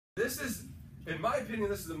This is, in my opinion,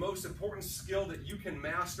 this is the most important skill that you can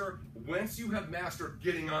master once you have mastered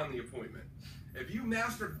getting on the appointment. If you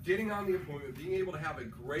master getting on the appointment, being able to have a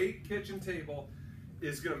great kitchen table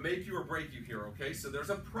is going to make you or break you here, okay? So there's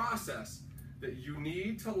a process that you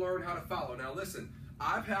need to learn how to follow. Now listen,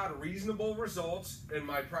 I've had reasonable results in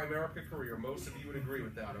my Primerica career. Most of you would agree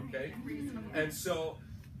with that, okay? Reasonable. And so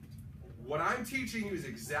what I'm teaching you is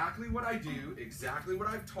exactly what I do, exactly what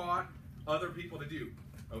I've taught other people to do.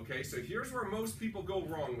 Okay, so here's where most people go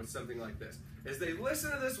wrong with something like this. Is they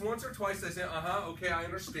listen to this once or twice, they say, okay, I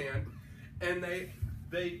understand, and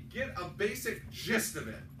they get a basic gist of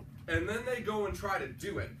it, and then they go and try to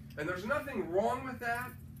do it. And there's nothing wrong with that,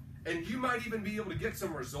 and you might even be able to get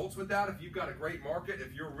some results with that if you've got a great market,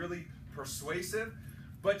 if you're really persuasive,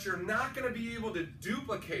 but you're not going to be able to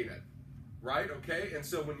duplicate it. Right, okay? And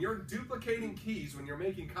so when you're duplicating keys, when you're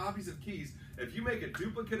making copies of keys, if you make a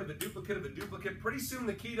duplicate of a duplicate of a duplicate, pretty soon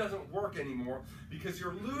the key doesn't work anymore because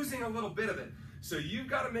you're losing a little bit of it. So you've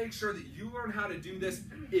got to make sure that you learn how to do this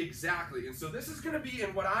exactly. And so this is going to be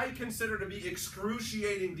in what I consider to be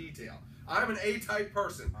excruciating detail. I'm an A-type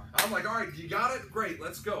person. I'm like, all right, you got it? Great,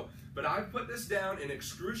 let's go. But I put this down in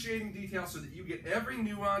excruciating detail so that you get every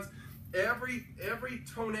nuance, every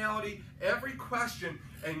tonality, every question,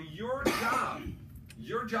 and your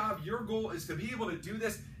goal is to be able to do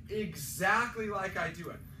this exactly like I do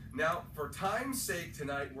it. Now, for time's sake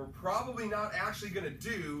tonight, we're probably not actually going to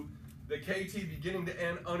do the KT beginning to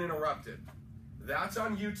end uninterrupted. That's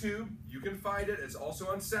on YouTube. You can find it. It's also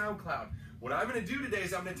on SoundCloud. What I'm going to do today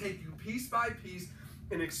is I'm going to take you piece by piece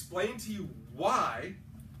and explain to you why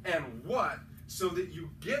and what, so that you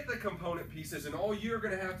get the component pieces, and all you're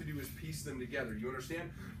going to have to do is piece them together. You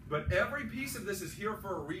understand? But every piece of this is here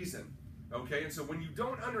for a reason. Okay? And so when you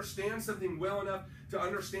don't understand something well enough to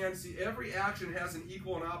understand, see, every action has an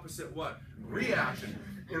equal and opposite what? Reaction.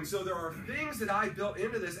 And so there are things that I built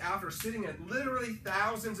into this after sitting at literally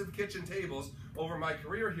thousands of kitchen tables over my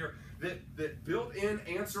career here that built in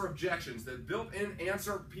answer objections, that built in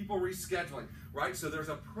answer people rescheduling, right? So there's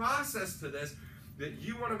a process to this that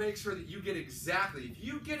you want to make sure that you get exactly. If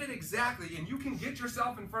you get it exactly and you can get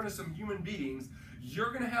yourself in front of some human beings,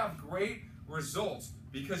 you're going to have great results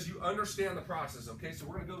because you understand the process, okay? So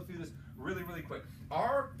we're going to go through this really, really quick.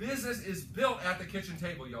 Our business is built at the kitchen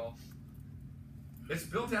table, y'all. It's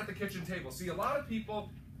built at the kitchen table. See, a lot of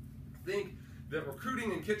people think that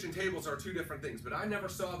recruiting and kitchen tables are two different things, but I never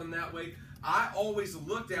saw them that way. I always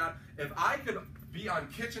looked at, if I could be on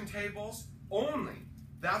kitchen tables only,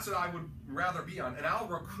 that's what I would rather be on. And I'll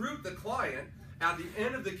recruit the client at the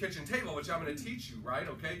end of the kitchen table, which I'm going to teach you, right?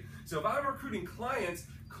 Okay? So if I'm recruiting clients,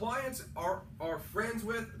 clients are friends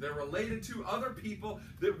with, they're related to other people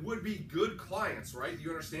that would be good clients, right? Do you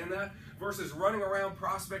understand that? Versus running around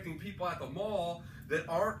prospecting people at the mall that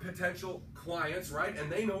aren't potential clients, right?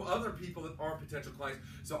 And they know other people that aren't potential clients.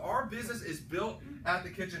 So our business is built at the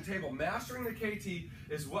kitchen table. Mastering the KT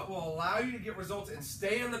is what will allow you to get results and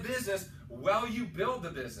stay in the business while you build the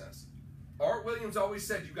business. Art Williams always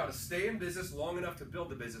said you've got to stay in business long enough to build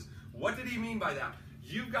the business. What did he mean by that?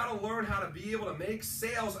 You've got to learn how to be able to make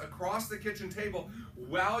sales across the kitchen table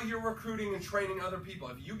while you're recruiting and training other people.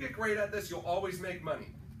 If you get great at this, you'll always make money.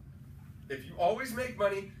 If you always make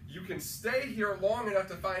money, you can stay here long enough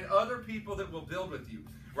to find other people that will build with you,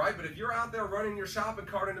 right? But if you're out there running your shopping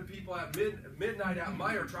cart into people at midnight at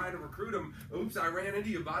Meijer trying to recruit them, oops, I ran into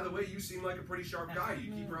you. By the way, you seem like a pretty sharp guy.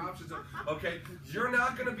 You keep your options up. Okay, you're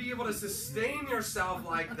not going to be able to sustain yourself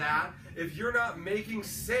like that if you're not making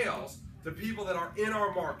sales to people that are in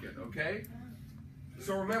our market, okay?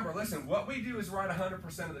 So remember, listen, what we do is right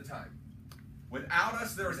 100% of the time. Without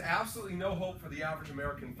us, there is absolutely no hope for the average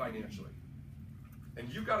American financially. And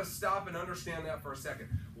you've got to stop and understand that for a second.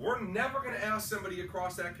 We're never going to ask somebody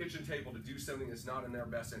across that kitchen table to do something that's not in their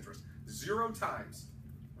best interest. 0 times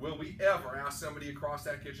will we ever ask somebody across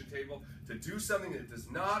that kitchen table to do something that does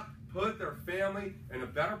not put their family in a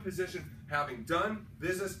better position having done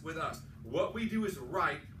business with us. What we do is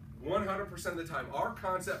right 100% of the time. Our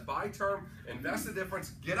concept, buy term, invest the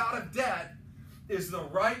difference, get out of debt, is the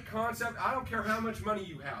right concept. I don't care how much money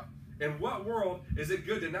you have. In what world is it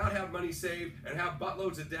good to not have money saved and have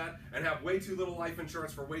buttloads of debt and have way too little life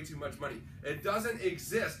insurance for way too much money? It doesn't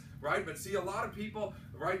exist, right? But see, a lot of people,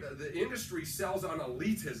 right, the industry sells on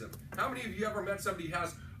elitism. How many of you ever met somebody who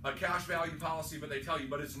has a cash value policy, but they tell you,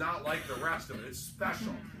 but it's not like the rest of it. It's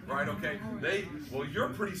special, right? Okay. Well, you're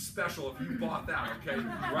pretty special if you bought that, okay,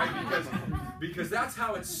 right? Because that's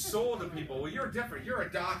how it's sold to people. Well, you're different. You're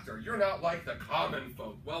a doctor. You're not like the common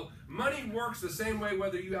folk. Well, money works the same way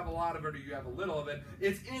whether you have a lot of it or you have a little of it.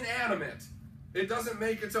 It's inanimate. It doesn't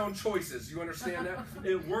make its own choices. You understand that?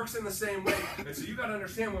 It works in the same way. And so you got to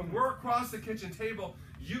understand, when we're across the kitchen table,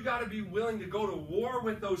 you got to be willing to go to war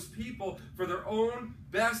with those people for their own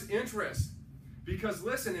best interest. Because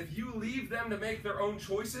listen, if you leave them to make their own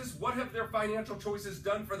choices, what have their financial choices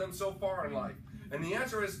done for them so far in life? And the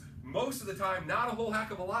answer is, most of the time, not a whole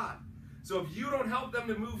heck of a lot. So if you don't help them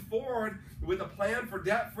to move forward with a plan for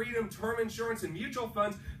debt freedom, term insurance, and mutual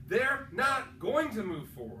funds, they're not going to move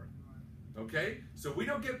forward. Okay? So we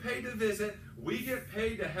don't get paid to visit. We get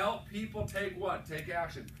paid to help people take what? Take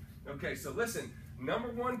action. Okay, so listen, number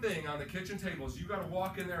one thing on the kitchen table is you got to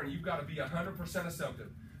walk in there and you've got to be 100%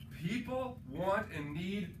 assumptive. People want and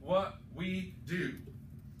need what we do.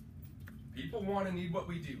 People want and need what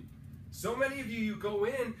we do. So many of you go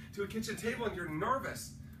in to a kitchen table and you're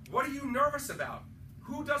nervous. What are you nervous about?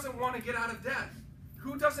 Who doesn't want to get out of debt?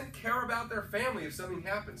 Who doesn't care about their family if something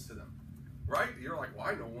happens to them? Right? You're like, well,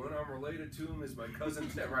 I know one I'm related to him is my cousin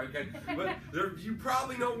Tim, right? Okay, but you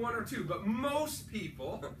probably know one or two. But most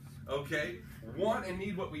people, okay, want and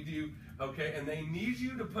need what we do, okay, and they need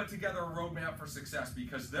you to put together a roadmap for success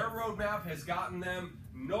because their roadmap has gotten them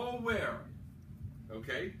nowhere.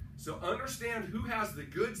 Okay, so understand who has the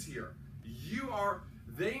goods here.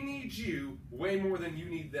 They need you way more than you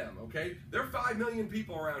need them, okay? There are 5 million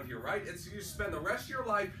people around here, right? You spend the rest of your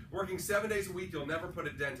life working 7 days a week, you'll never put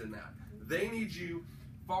a dent in that. They need you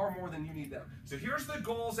far more than you need them. So here's the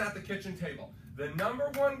goals at the kitchen table. The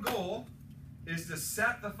number one goal is to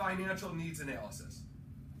set the financial needs analysis.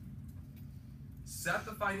 Set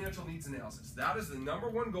the financial needs analysis. That is the number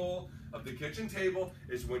one goal of the kitchen table,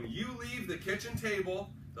 is when you leave the kitchen table,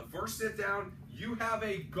 the first sit down, you have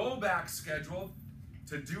a go-back schedule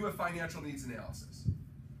to do a financial needs analysis.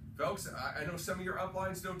 Folks, I know some of your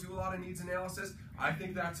uplines don't do a lot of needs analysis. I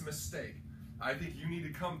think that's a mistake. I think you need to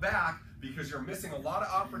come back because you're missing a lot of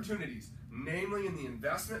opportunities, namely in the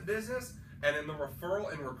investment business and in the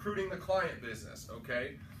referral and recruiting the client business,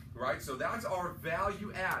 okay? Right, so that's our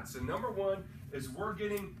value add. So number one is we're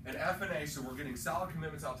getting an F&A, so we're getting solid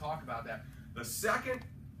commitments. I'll talk about that. The second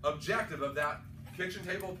objective of that kitchen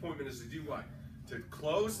table appointment is to do what? To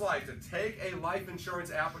close life, to take a life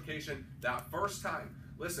insurance application that first time.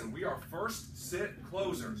 Listen, we are first sit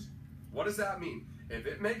closers. What does that mean? If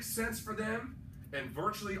it makes sense for them, and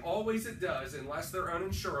virtually always it does, unless they're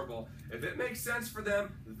uninsurable, if it makes sense for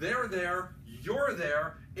them, they're there, you're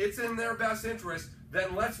there, it's in their best interest,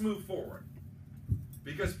 then let's move forward.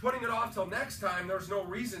 Because putting it off till next time, there's no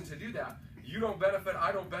reason to do that. You don't benefit,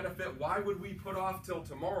 I don't benefit. Why would we put off till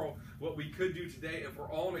tomorrow what we could do today if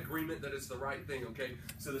we're all in agreement that it's the right thing, okay?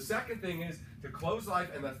 So the second thing is to close life,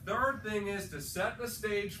 and the third thing is to set the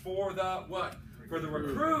stage for the what? For the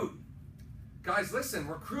recruit. Guys, listen,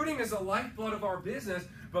 recruiting is the lifeblood of our business,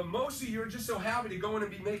 but most of you are just so happy to go in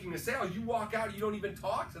and be making a sale. You walk out, you don't even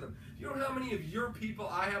talk to them. You know how many of your people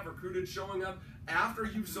I have recruited showing up after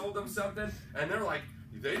you've sold them something, and they're like,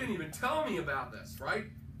 they didn't even tell me about this, right?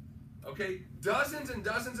 Okay, dozens and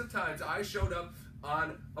dozens of times I showed up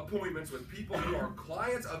on appointments with people who are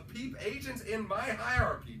clients of agents in my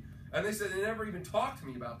hierarchy, and they said they never even talked to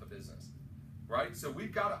me about the business, right? So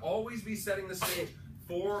we've got to always be setting the stage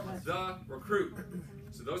for the recruit.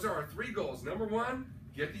 So those are our three goals. Number one,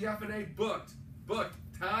 get the F&A booked. Booked.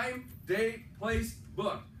 Time, date, place,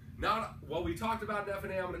 booked. Not, well, we talked about an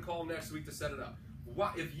F&A, I'm going to call them next week to set it up.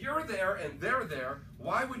 Why, if you're there and they're there,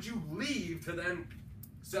 why would you leave to then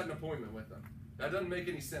set an appointment with them? That doesn't make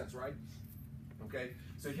any sense, right? Okay,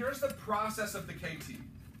 so here's the process of the KT.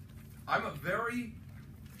 I'm a very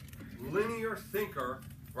linear thinker,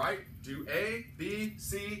 right? Do A, B,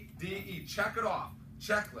 C, D, E. Check it off.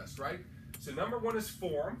 Checklist, right? So number one is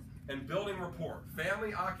form and building rapport.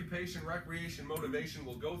 Family, occupation, recreation, motivation.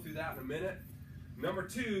 We'll go through that in a minute. Number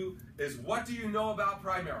two is what do you know about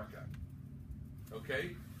Primerica?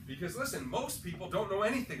 Okay? Because listen, most people don't know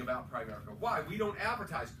anything about Primerica. Why? We don't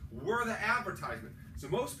advertise. We're the advertisement. So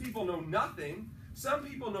most people know nothing. Some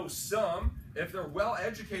people know some. If they're well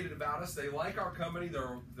educated about us, they like our company,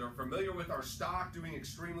 they're familiar with our stock, doing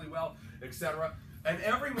extremely well, etc. And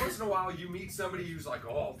every once in a while you meet somebody who's like,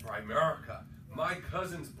 oh, Primerica. My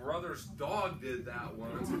cousin's brother's dog did that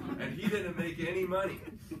once, and he didn't make any money.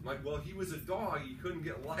 I'm like, well, he was a dog. He couldn't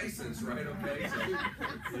get licensed, right? Okay,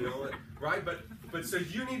 so, you know, right? But so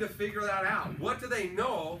you need to figure that out. What do they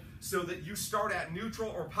know so that you start at neutral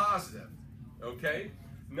or positive? Okay?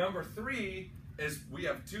 Number three is we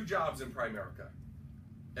have two jobs in Primerica.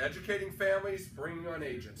 Educating families, bringing on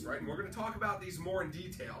agents, right? And we're going to talk about these more in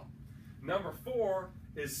detail. Number four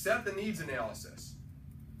is set the needs analysis.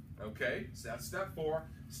 Okay, so that's step four.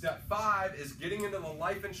 Step five is getting into the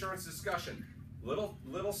life insurance discussion. Little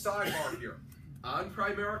sidebar here. On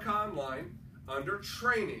Primerica Online, under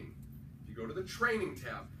Training, if you go to the Training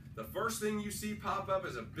tab, the first thing you see pop up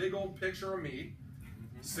is a big old picture of me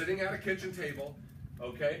sitting at a kitchen table,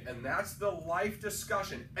 okay? And that's the life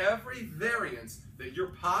discussion. Every variance that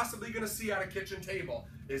you're possibly going to see at a kitchen table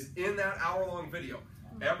is in that hour-long video.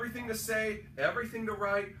 Everything to say, everything to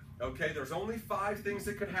write, okay? There's only 5 things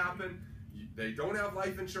that could happen. They don't have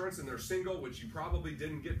life insurance and they're single, which you probably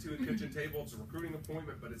didn't get to a kitchen table. It's a recruiting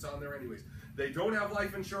appointment, but it's on there anyways. They don't have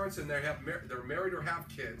life insurance and they're married or have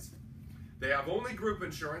kids. They have only group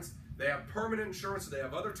insurance. They have permanent insurance. They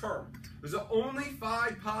have other term. There's only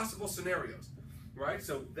 5 possible scenarios, right?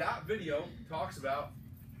 So that video talks about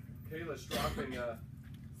Kayla's dropping.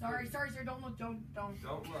 Sorry, sir. Don't look. Don't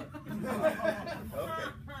look. Okay.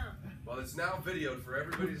 Well, it's now videoed for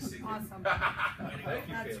everybody to see. Awesome. Thank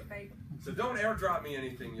you, That's Kayla. fake. So don't airdrop me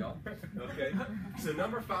anything, y'all. Okay. So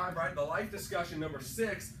number 5, right? The life discussion. Number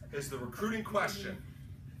 6 is the recruiting question,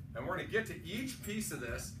 and we're going to get to each piece of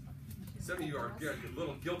this. Some of you are getting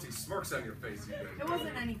little guilty smirks on your face. It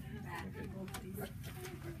wasn't anything bad.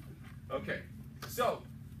 Okay. So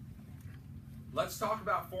let's talk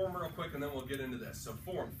about form real quick, and then we'll get into this. So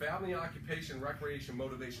form: family, occupation, recreation,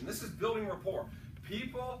 motivation. This is building rapport.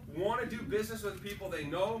 People want to do business with people they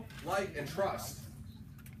know, like, and trust.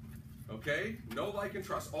 Okay? Know, like, and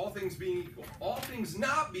trust. All things being equal. All things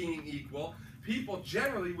not being equal, people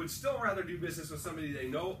generally would still rather do business with somebody they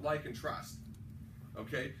know, like, and trust.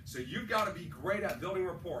 Okay? So you've got to be great at building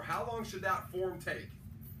rapport. How long should that form take?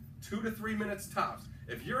 2 to 3 minutes tops.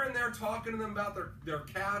 If you're in there talking to them about their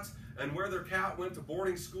cats and where their cat went to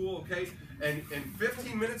boarding school, okay, and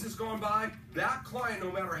 15 minutes has gone by, that client,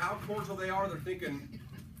 no matter how cordial they are, they're thinking,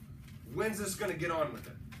 when's this going to get on with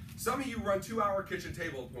it? Some of you run 2-hour kitchen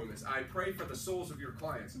table appointments. I pray for the souls of your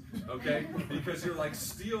clients, okay, because you're like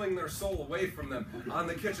stealing their soul away from them on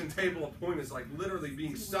the kitchen table appointments, like literally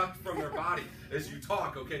being sucked from their body as you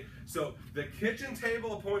talk, okay? So the kitchen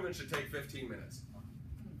table appointment should take 15 minutes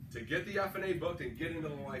to get the F&A booked and get into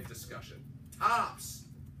the life discussion. Tops.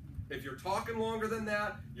 If you're talking longer than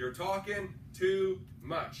that, you're talking too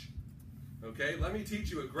much. Okay, let me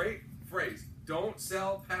teach you a great phrase. Don't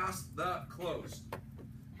sell past the close.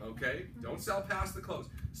 Okay, don't sell past the close.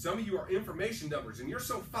 Some of you are information dumpers, and you're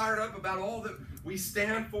so fired up about all that we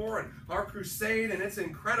stand for and our crusade, and it's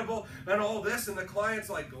incredible, and all this, and the client's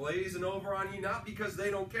like glazing over on you, not because they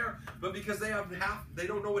don't care, but because they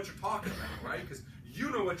don't know what you're talking about, right? Because you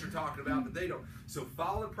know what you're talking about, but they don't. So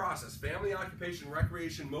follow the process. Family, occupation,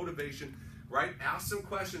 recreation, motivation, right? Ask some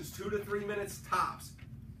questions, 2 to 3 minutes tops.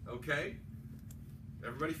 Okay?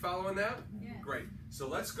 Everybody following that? Yeah. Great. So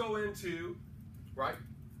let's go into, right?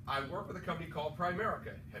 I work with a company called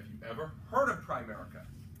Primerica. Have you ever heard of Primerica?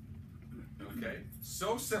 Okay?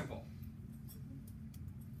 So simple.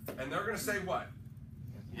 And they're going to say what?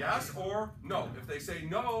 Yes or no. If they say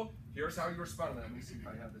no, here's how you respond to that. Let me see if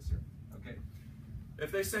I have this here. Okay?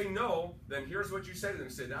 If they say no, then here's what you say to them.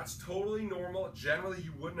 You say, that's totally normal. Generally,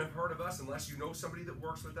 you wouldn't have heard of us unless you know somebody that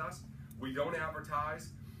works with us. We don't advertise.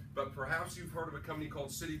 But perhaps you've heard of a company called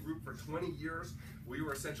Citigroup for 20 years. We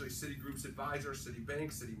were essentially Citigroup's advisor,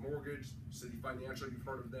 Citibank, Citi Mortgage, Citi Financial. You've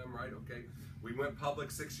heard of them, right? Okay. We went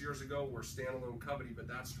public 6 years ago. We're a standalone company, but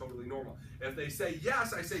that's totally normal. If they say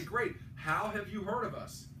yes, I say, great. How have you heard of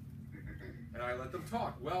us? And I let them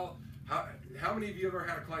talk. Well, how many of you ever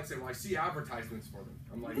had a client say, well, I see advertisements for them?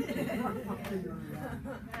 I'm like,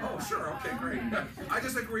 oh, sure, okay, great. I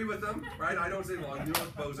just agree with them, right? I don't say, well, you know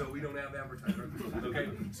what, bozo, we don't have advertisements. Okay,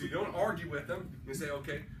 so you don't argue with them. You say,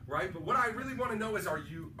 okay, right? But what I really want to know is, are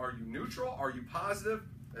you neutral? Are you positive?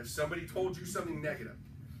 If somebody told you something negative.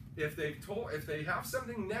 If they have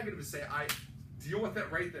something negative to say, I deal with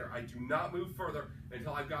it right there. I do not move further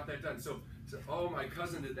until I've got that done. So oh, my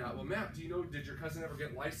cousin did that. Well, Matt, do you know, did your cousin ever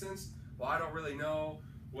get licensed? Well, I don't really know.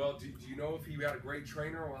 Well, do you know if he had a great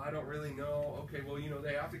trainer? Well, I don't really know. Okay, well, you know,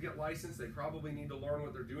 they have to get licensed. They probably need to learn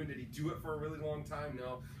what they're doing. Did he do it for a really long time?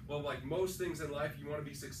 No. Well, like most things in life, you want to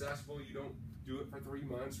be successful. You don't do it for 3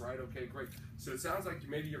 months, right? Okay, great. So it sounds like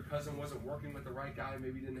maybe your cousin wasn't working with the right guy.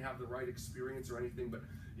 Maybe didn't have the right experience or anything. But,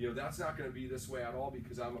 you know, that's not going to be this way at all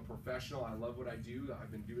because I'm a professional. I love what I do.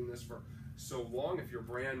 I've been doing this for so long. If you're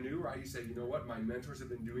brand new, right, you say, you know what, my mentors have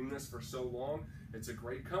been doing this for so long. It's a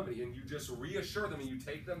great company. And you just reassure them and you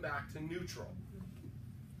take them back to neutral.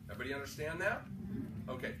 Everybody understand that?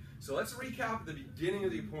 Okay, so let's recap the beginning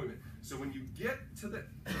of the appointment. So when you get to the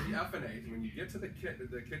F&A, when you get to the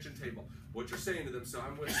kitchen table, what you're saying to them, so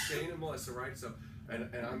I'm with Shane and Melissa, right? So, and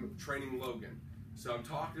I'm training Logan. So I'm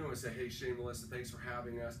talking to him and say, hey, Shane, Melissa, thanks for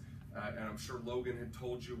having us. And I'm sure Logan had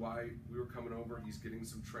told you why we were coming over. He's getting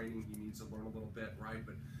some training. He needs to learn a little bit, right?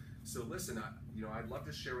 But So listen, I'd love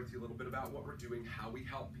to share with you a little bit about what we're doing, how we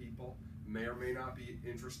help people. May or may not be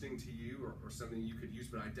interesting to you or something you could use,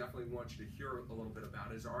 but I definitely want you to hear a little bit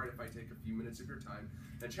about it. Is it all right if I take a few minutes of your time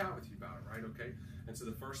and chat with you about it, right? Okay. And so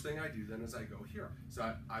the first thing I do then is I go here.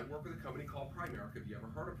 So I work with a company called Primerica. Have you ever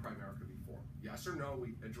heard of Primerica before? Yes or no?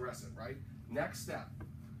 We address it, right? Next step.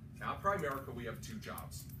 At Primerica, we have 2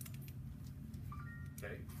 jobs.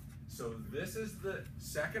 Okay. So this is the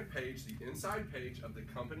second page, the inside page of the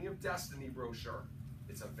Company of Destiny brochure.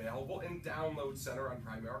 It's available in Download Center on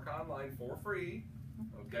Primerica Online for free,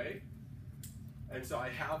 okay? And so I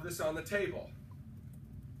have this on the table.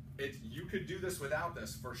 You could do this without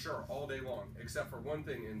this for sure, all day long, except for one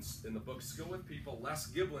thing in the book, Skill with People, Les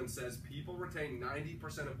Giblin says people retain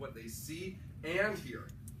 90% of what they see and hear.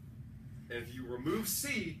 And if you remove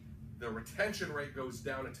see, the retention rate goes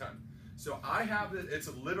down a ton. So I have it, it's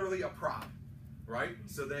literally a prop, right?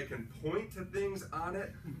 So they can point to things on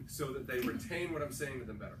it so that they retain what I'm saying to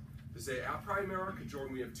them better. To say, at Primerica,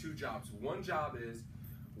 Jordan, we have 2 jobs. One job is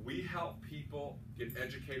we help people get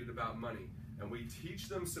educated about money. And we teach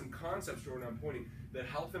them some concepts, Jordan, I'm pointing, that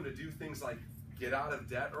help them to do things like get out of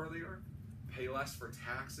debt earlier, pay less for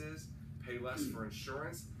taxes, pay less for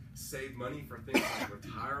insurance, save money for things like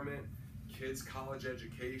retirement, kids' college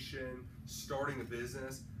education, starting a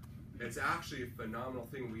business. It's actually a phenomenal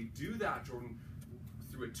thing. We do that, Jordan,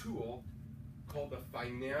 through a tool called the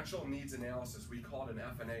Financial Needs Analysis. We call it an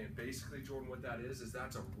F&A, and basically, Jordan, what that is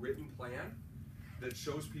that's a written plan that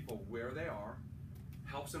shows people where they are,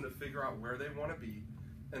 helps them to figure out where they want to be,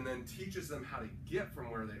 and then teaches them how to get from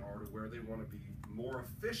where they are to where they want to be more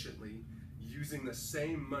efficiently using the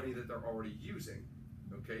same money that they're already using.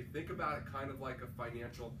 Okay, think about it kind of like a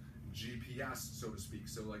financial GPS, so to speak.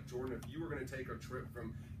 So like, Jordan, if you were going to take a trip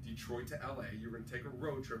from Detroit to LA, you're going to take a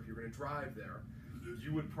road trip, you're going to drive there,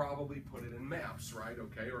 you would probably put it in maps, right?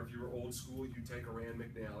 Okay, or if you were old school, you'd take a Rand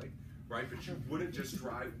McNally, right? But you wouldn't just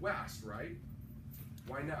drive west, right?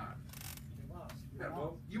 Why not? Yeah,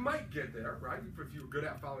 well, you might get there, right? If you were good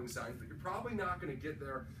at following signs, but you're probably not going to get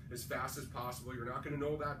there as fast as possible. You're not going to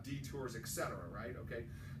know about detours, etc., right? Okay,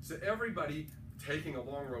 so everybody taking a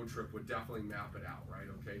long road trip would definitely map it out, right?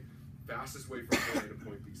 Okay, fastest way from point A to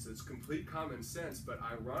point B. So it's complete common sense, but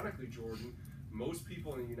ironically, Jordan, most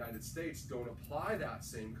people in the United States don't apply that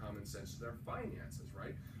same common sense to their finances,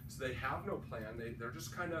 right? So they have no plan. They're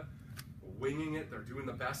just kind of winging it. They're doing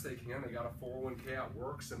the best they can. They got a 401k at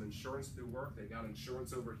work, some insurance through work. They got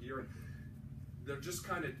insurance over here, and they're just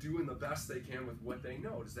kind of doing the best they can with what they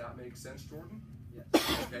know. Does that make sense, Jordan? Yes.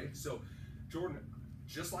 Okay, so Jordan,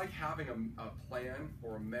 just like having a plan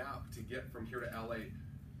or a map to get from here to LA,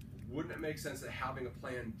 wouldn't it make sense that having a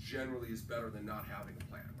plan generally is better than not having a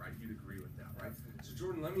plan, right? You'd agree with that, right? So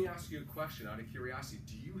Jordan, let me ask you a question out of curiosity.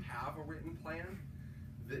 Do you have a written plan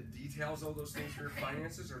that details all those things for your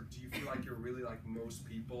finances, or do you feel like you're really like most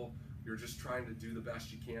people, you're just trying to do the best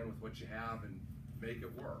you can with what you have and make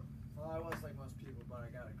it work? Well, I was like most people, but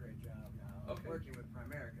I got a great job now. Okay. Working with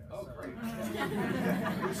Primerica. Oh, so. great.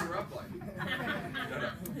 Who's your upline?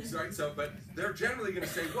 No. So, right, so, but they're generally going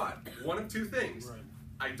to say what? One of 2 things. Right.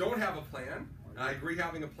 I don't have a plan, and I agree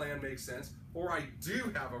having a plan makes sense, or I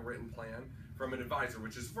do have a written plan from an advisor,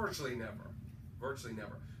 which is virtually never. Virtually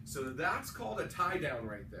never. So that's called a tie down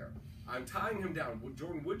right there. I'm tying him down.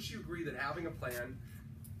 Jordan, would you agree that having a plan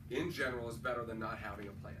in general is better than not having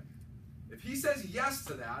a plan? If he says yes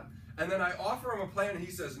to that, and then I offer him a plan and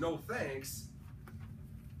he says no thanks,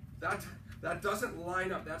 that doesn't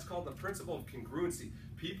line up. That's called the principle of congruency.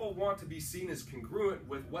 People want to be seen as congruent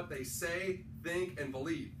with what they say, think, and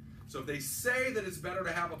believe. So if they say that it's better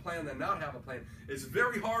to have a plan than not have a plan, it's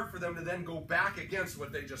very hard for them to then go back against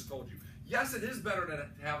what they just told you. Yes, it is better to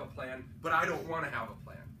have a plan, but I don't want to have a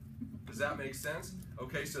plan. Does that make sense?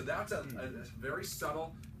 Okay, so that's a very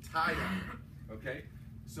subtle tie-down. Okay,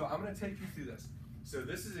 so I'm going to take you through this. So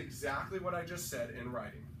this is exactly what I just said in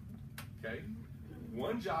writing. Okay,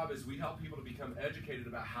 one job is we help people to become educated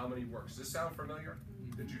about how money works. Does this sound familiar?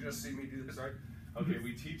 Did you just see me do this, right? Okay,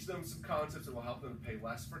 we teach them some concepts that will help them pay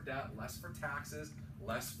less for debt, less for taxes,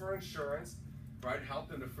 less for insurance, right? Help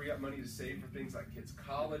them to free up money to save for things like kids'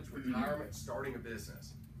 college, retirement, starting a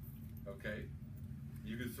business. Okay?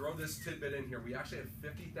 You could throw this tidbit in here. We actually have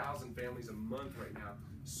 50,000 families a month right now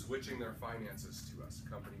switching their finances to us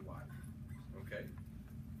company-wide. Okay?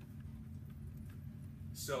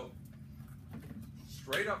 So,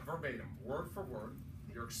 straight up verbatim, word for word,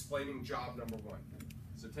 you're explaining job number 1.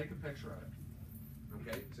 So take a picture of it.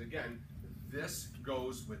 Okay? So again, this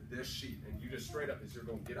goes with this sheet, and you just straight up, as you're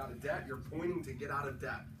going to get out of debt, you're pointing to get out of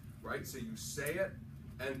debt, right? So you say it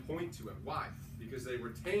and point to it. Why? because they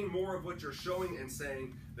retain more of what you're showing and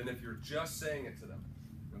saying than if you're just saying it to them,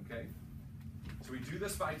 okay? So we do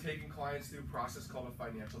this by taking clients through a process called a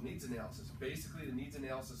financial needs analysis. Basically, the needs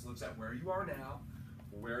analysis looks at where you are now,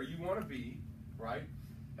 where you want to be, right?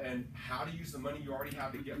 And how to use the money you already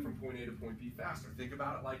have to get from point A to point B faster. Think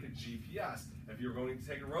about it like a GPS. If you're going to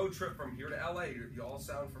take a road trip from here to LA, you all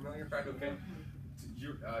sound familiar, right? Okay.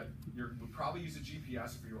 You would probably use a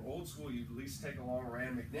GPS. If you're old school, you'd at least take along a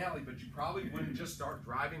Rand McNally, but you probably wouldn't just start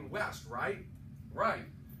driving west, right? Right.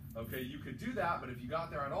 Okay, you could do that, but if you got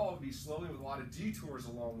there at all, it would be slowly with a lot of detours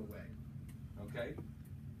along the way. Okay?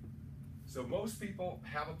 So most people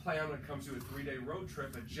have a plan when it comes to a 3-day road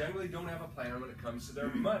trip, but generally don't have a plan when it comes to their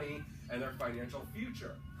money and their financial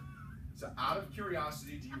future. So out of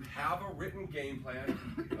curiosity, do you have a written game plan,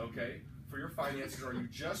 okay, for your finances, or are you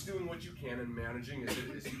just doing what you can and managing as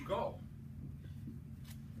you go?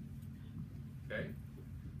 Okay?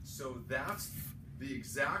 So that's the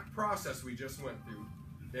exact process we just went through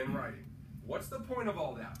in writing. What's the point of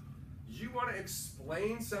all that? You want to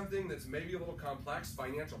explain something that's maybe a little complex,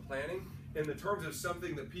 financial planning, in the terms of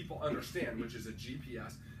something that people understand, which is a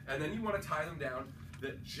GPS, and then you want to tie them down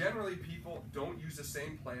that generally people don't use the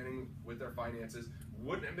same planning with their finances.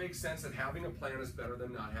 Wouldn't it make sense that having a plan is better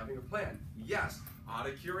than not having a plan? Yes, out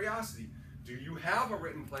of curiosity. Do you have a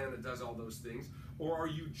written plan that does all those things, or are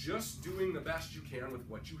you just doing the best you can with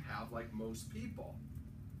what you have like most people?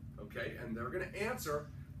 Okay, and they're going to answer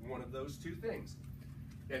one of those two things.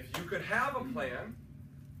 If you could have a plan,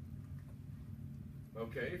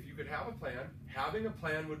 okay, if you could have a plan, having a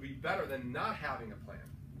plan would be better than not having a plan.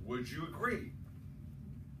 Would you agree?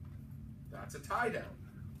 That's a tie down,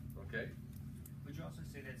 okay? Would you also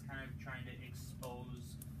say that's kind of trying to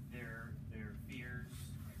expose their fears,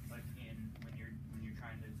 like when you're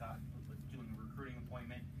trying to talk, like doing a recruiting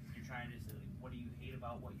appointment, you're trying to say, like, what do you hate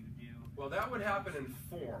about what you do? Well, that would happen in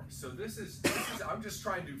form. So this is I'm just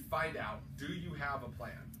trying to find out, do you have a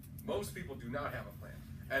plan? Most people do not have a plan.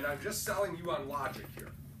 And I'm just selling you on logic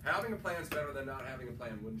here. Having a plan is better than not having a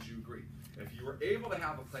plan, wouldn't you agree? If you were able to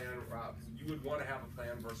have a plan, Rob, you would want to have a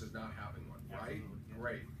plan versus not having one, right? Absolutely.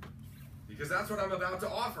 Great. Because that's what I'm about to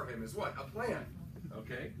offer him is what? A plan,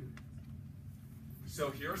 okay?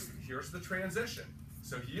 So here's the transition.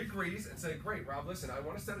 So he agrees and said, great, Rob, listen, I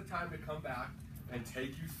want to set a time to come back and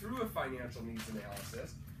take you through a financial needs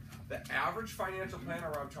analysis. The average financial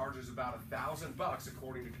planner Rob charges about $1,000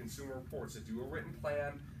 according to Consumer Reports to do a written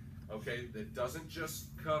plan, okay, that doesn't just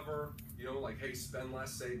cover, you know, like, hey, spend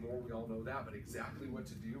less, save more, we all know that, but exactly what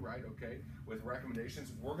to do, right, okay, with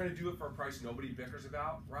recommendations. We're going to do it for a price nobody bickers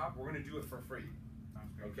about, Rob. We're going to do it for free,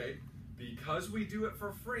 okay? Because we do it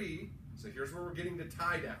for free, so here's where we're getting to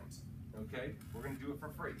tie downs, okay? We're going to do it for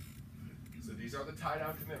free. So these are the tie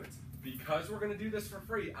down commitments. Because we're going to do this for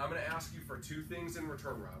free, I'm going to ask you for two things in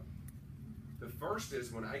return, Rob. The first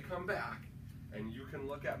is when I come back, and you can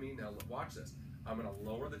look at me, now watch this. I'm going to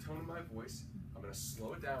lower the tone of my voice. I'm going to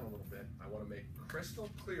slow it down a little bit. I want to make crystal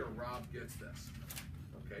clear Rob gets this.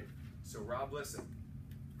 Okay? So Rob, listen.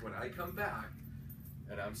 When I come back,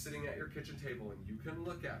 and I'm sitting at your kitchen table, and you can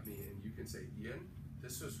look at me, and you can say, Ian,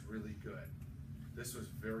 this was really good. This was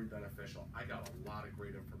very beneficial. I got a lot of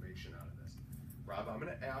great information out of this. Rob, I'm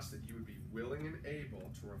going to ask that you would be willing and able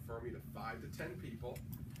to refer me to 5 to 10 people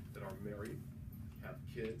that are married, have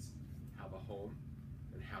kids, have a home,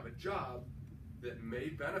 and have a job that may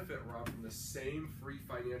benefit Rob from the same free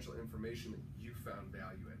financial information that you found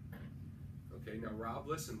value in. Okay, now Rob,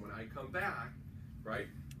 listen, when I come back, right,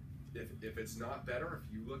 if it's not better,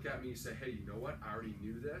 if you look at me and say, hey, you know what, I already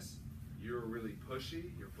knew this, you're really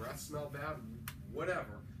pushy, your breath smelled bad,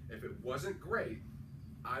 whatever, if it wasn't great,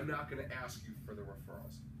 I'm not going to ask you for the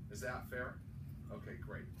referrals. Is that fair? Okay,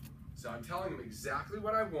 great. So I'm telling him exactly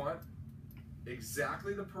what I want,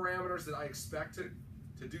 exactly the parameters that I expect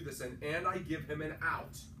to do this in, and I give him an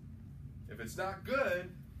out. If it's not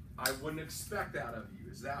good, I wouldn't expect that of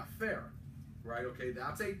you. Is that fair? Right? Okay,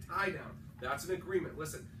 that's a tie down. That's an agreement.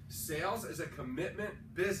 Listen, sales is a commitment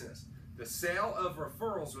business. The sale of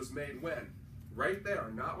referrals was made when? Right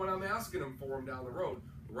there. Not when I'm asking them for them down the road.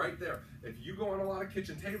 Right there. If you go on a lot of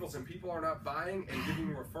kitchen tables and people are not buying and giving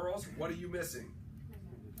you referrals, what are you missing?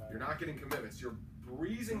 You're not getting commitments. You're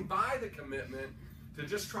breezing by the commitment to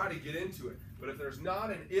just try to get into it. But if there's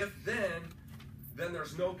not an if-then, then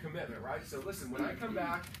there's no commitment, right? So listen, when I come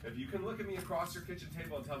back, if you can look at me across your kitchen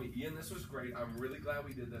table and tell me, Ian, this was great, I'm really glad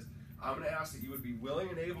we did this, I'm going to ask that you would be willing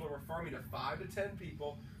and able to refer me to 5 to 10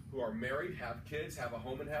 people who are married, have kids, have a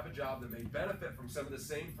home, and have a job that may benefit from some of the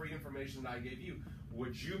same free information that I gave you.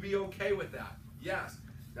 Would you be okay with that? Yes.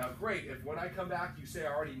 Now, great. If when I come back you say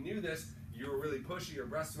I already knew this, you were really pushy, your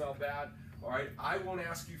breath smelled bad, All right, I won't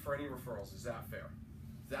ask you for any referrals. Is that fair?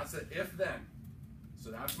 That's an if then. So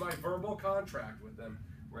that's my verbal contract with them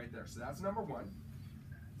right there. So that's number one.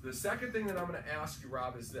 The second thing that I'm going to ask you,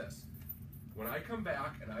 Rob, is this. When I come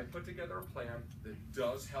back and I put together a plan that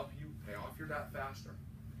does help you pay off your debt faster,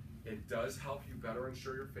 it does help you better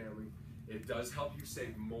insure your family, it does help you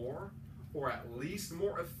save more, or at least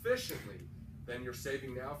more efficiently than you're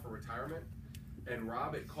saving now for retirement, and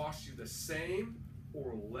Rob, it costs you the same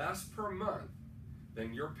or less per month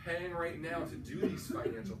than you're paying right now to do these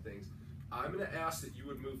financial things, I'm going to ask that you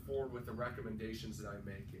would move forward with the recommendations that I'm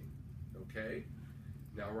making, okay?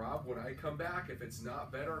 Now, Rob, when I come back, if it's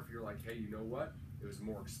not better, if you're like, hey, you know what? It was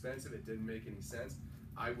more expensive, it didn't make any sense,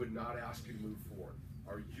 I would not ask you to move forward.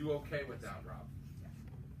 Are you okay with that, Rob?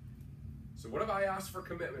 So what have I asked for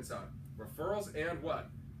commitments on? Referrals and what?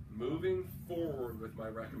 Moving forward with my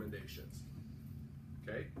recommendations.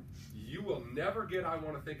 Okay? You will never get I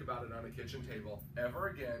want to think about it on a kitchen table ever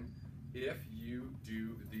again if you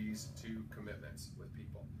do these two commitments with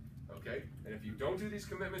people. Okay? And if you don't do these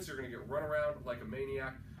commitments, you're going to get run around like a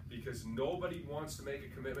maniac because nobody wants to make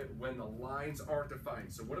a commitment when the lines aren't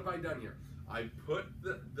defined. So what have I done here? I put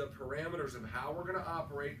the parameters of how we're going to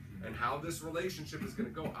operate and how this relationship is going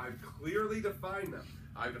to go. I've clearly defined them.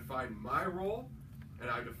 I've defined my role, and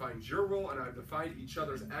I've defined your role, and I've defined each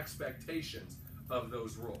other's expectations of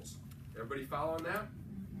those roles. Everybody following that?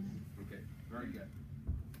 Okay, very good.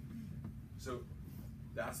 So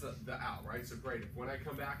that's the out, right? So great. If when I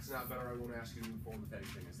come back it's not better, I won't ask you to move forward with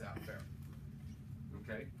anything. Is that fair?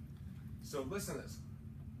 Okay. So listen to this.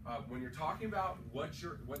 When you're talking about what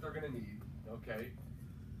they're going to need, okay,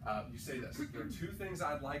 you say this. There are two things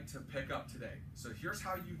I'd like to pick up today. So here's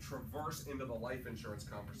how you traverse into the life insurance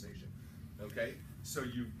conversation. Okay, so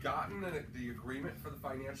you've gotten the agreement for the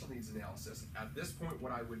financial needs analysis. At this point,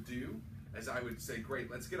 what I would do is I would say, great,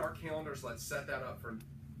 let's get our calendars, let's set that up for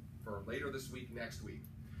later this week, next week.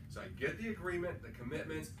 So I get the agreement, the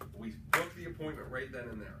commitments, we book the appointment right then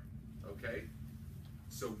and there. Okay,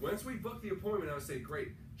 so once we book the appointment, I would say, great,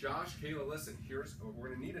 Josh, Kayla, listen, we're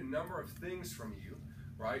going to need a number of things from you,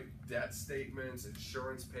 right? Debt statements,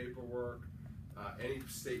 insurance paperwork, any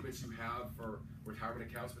statements you have for retirement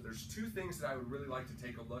accounts, but there's two things that I would really like to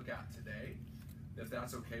take a look at today, if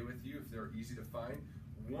that's okay with you, if they're easy to find.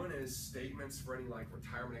 One is statements for any like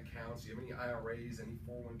retirement accounts. Do you have any IRAs, any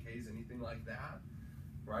 401ks, anything like that?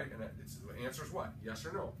 Right? And the answer is what? Yes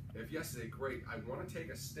or no? If yes, say great. I want to take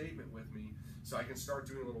a statement with me so I can start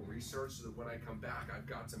doing a little research so that when I come back, I've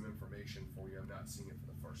got some information for you. I'm not seeing it for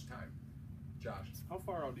the first time. Josh? How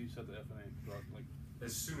far out do you set the FNA? Like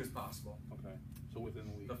as soon as possible. Okay. So within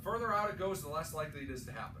a week. The further out it goes, the less likely it is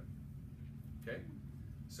to happen. Okay?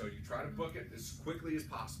 So you try to book it as quickly as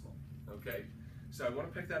possible. Okay? So I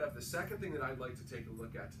want to pick that up. The second thing that I'd like to take a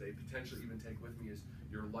look at today, potentially even take with me, is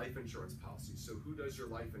your life insurance policy. So who does your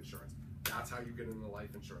life insurance? That's how you get into the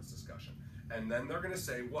life insurance discussion. And then they're going to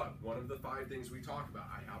say, what? One of the 5 things we talk about.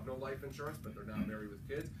 I have no life insurance, but they're not married with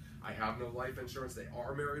kids. I have no life insurance. They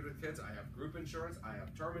are married with kids. I have group insurance. I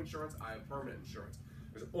have term insurance. I have permanent insurance.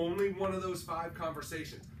 There's only one of those 5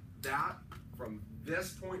 conversations. That, from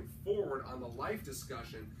this point forward on the life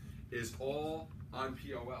discussion, is all on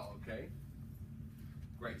POL, okay?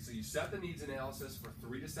 Great, so you set the needs analysis for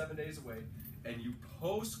 3 to 7 days away, and you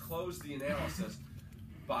post-close the analysis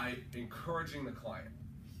by encouraging the client.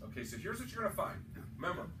 Okay, so here's what you're gonna find.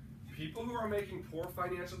 Remember, people who are making poor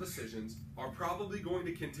financial decisions are probably going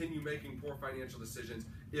to continue making poor financial decisions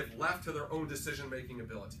if left to their own decision-making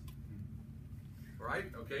ability. Right?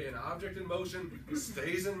 Okay, an object in motion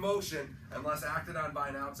stays in motion unless acted on by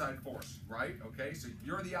an outside force, right? Okay, so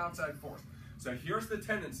you're the outside force. So here's the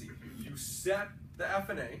tendency. You set the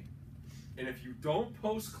FNA, and if you don't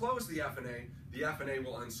post-close the FNA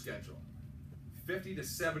will unschedule 50 to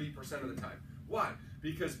 70% of the time. Why?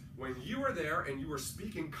 Because when you were there and you were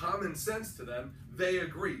speaking common sense to them, they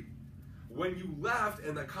agreed. When you left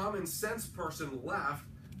and the common sense person left,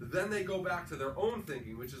 then they go back to their own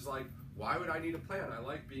thinking, which is like, why would I need a plan? I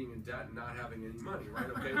like being in debt and not having any money, right?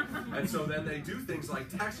 Okay. And so then they do things like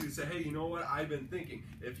text you and say, hey, you know what? I've been thinking.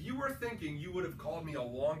 If you were thinking, you would have called me a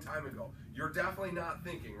long time ago. You're definitely not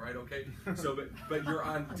thinking, right? Okay. So, but you're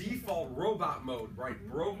on default robot mode, right?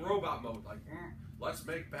 Broke robot mode. Like, let's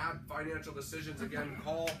make bad financial decisions again.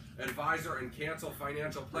 Call advisor and cancel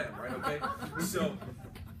financial plan, right? Okay.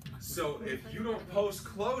 So if you don't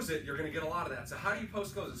post-close it, you're going to get a lot of that. So how do you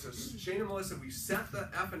post-close it? So Shane and Melissa, we've set the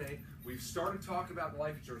FNA. We've started talking about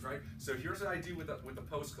life insurance, right? So here's what I do with the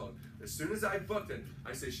post-close. As soon as I booked it,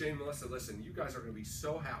 I say, Shane and Melissa, listen, you guys are going to be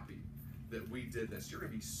so happy that we did this. You're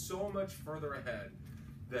going to be so much further ahead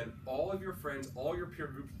then all of your friends, all your peer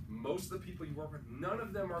groups, most of the people you work with, none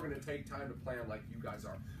of them are going to take time to plan like you guys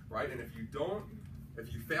are, right? And if you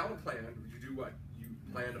fail to plan, you do what? You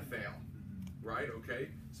plan to fail, right? Okay?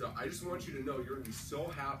 So I just want you to know you're going to be so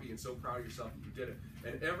happy and so proud of yourself that you did it.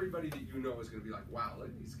 And everybody that you know is going to be like, wow, look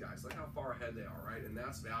at these guys. Look how far ahead they are, right? And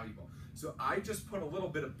that's valuable. So I just put a little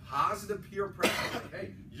bit of positive peer pressure. Like,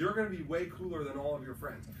 hey, you're going to be way cooler than all of your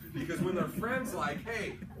friends. Because when their friends like,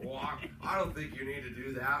 hey, well, I don't think you need to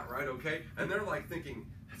do that, right? Okay? And they're like thinking,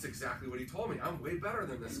 that's exactly what he told me. I'm way better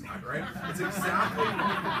than this guy, right? It's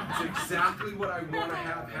exactly what I want to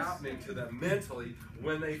have happening to them mentally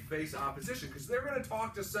when they face opposition. Because they're going to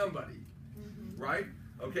talk to somebody, right?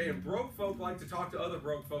 Okay, and broke folk like to talk to other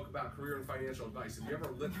broke folk about career and financial advice. Have you ever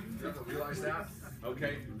realized that?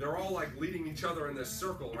 Okay, they're all like leading each other in this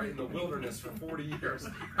circle, right, in the wilderness for 40 years,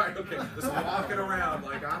 right? Okay, just walking around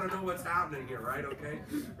like, I don't know what's happening here, right? Okay,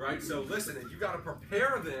 right? So listen, you got to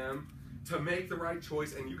prepare them to make the right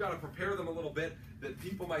choice, and you got to prepare them a little bit that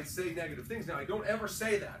people might say negative things. Now, I don't ever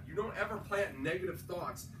say that. You don't ever plant negative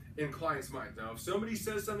thoughts in clients' minds. Now, if somebody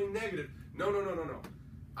says something negative, no.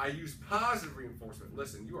 I use positive reinforcement.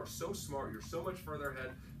 Listen, you are so smart. You're so much further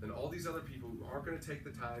ahead than all these other people who aren't going to take the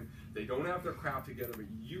time. They don't have their crap together, but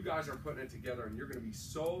you guys are putting it together, and you're going to be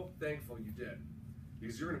so thankful you did,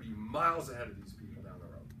 because you're going to be miles ahead of these people down the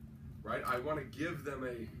road, right? I want to give them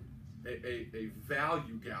a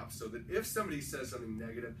value gap so that if somebody says something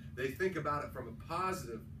negative, they think about it from a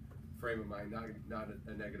positive frame of mind, not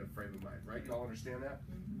a negative frame of mind, right? You all understand that?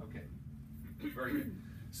 Okay, very good.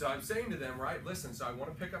 So I'm saying to them, right, listen, so I want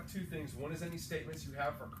to pick up two things. One is any statements you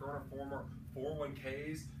have for current or former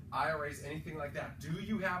 401ks, IRAs, anything like that. Do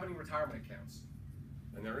you have any retirement accounts?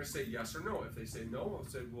 And they're going to say yes or no. If they say no, we'll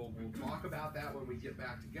say, well, we'll talk about that when we get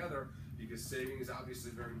back together, because saving is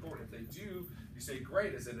obviously very important. If they do, you say,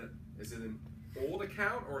 great, is it an old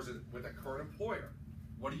account or is it with a current employer?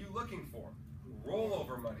 What are you looking for?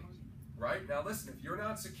 Rollover money, right? Now listen, if you're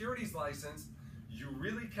not securities licensed, you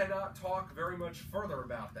really cannot talk very much further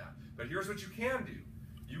about that. But here's what you can do.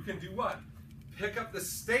 You can do what? Pick up the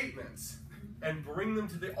statements and bring them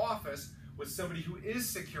to the office with somebody who is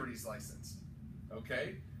securities licensed.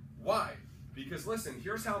 Okay? Why? Because listen,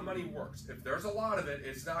 here's how money works. If there's a lot of it,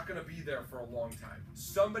 it's not going to be there for a long time.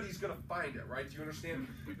 Somebody's going to find it, right? Do you understand?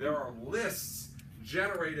 There are lists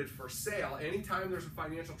generated for sale. Anytime there's a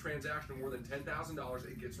financial transaction more than $10,000,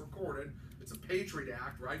 it gets recorded. It's a Patriot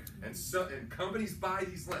Act, right? And companies buy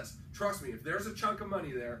these lists. Trust me, if there's a chunk of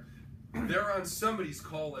money there, they're on somebody's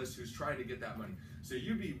call list who's trying to get that money. So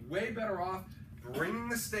you'd be way better off bringing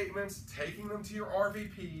the statements, taking them to your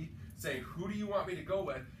RVP, saying, who do you want me to go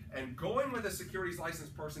with? And going with a securities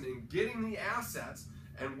licensed person and getting the assets.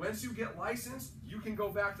 And once you get licensed, you can go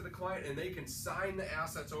back to the client and they can sign the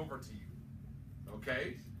assets over to you.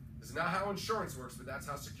 Okay? This is not how insurance works, but that's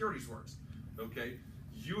how securities works. Okay?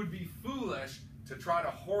 You would be foolish to try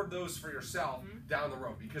to hoard those for yourself down the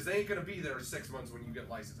road, because they ain't going to be there in 6 months when you get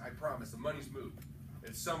licensed. I promise. The money's moved.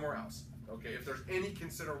 It's somewhere else. Okay? If there's any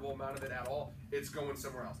considerable amount of it at all, it's going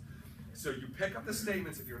somewhere else. So you pick up the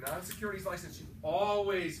statements. If you're non-securities licensed, you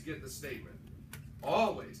always get the statement.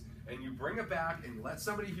 Always. And you bring it back and let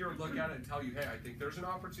somebody here look at it and tell you, hey, I think there's an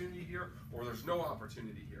opportunity here, or there's no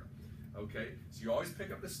opportunity here. Okay? So you always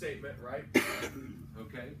pick up the statement, right?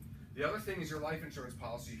 Okay? The other thing is your life insurance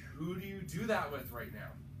policy. Who do you do that with right now?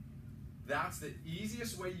 That's the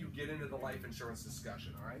easiest way you get into the life insurance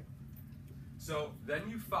discussion, all right? So then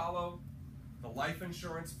you follow the life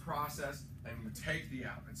insurance process and you take the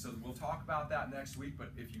app. And so we'll talk about that next week, but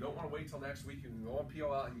if you don't want to wait till next week, you can go on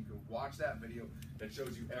POL and you can watch that video that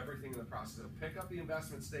shows you everything in the process. So pick up the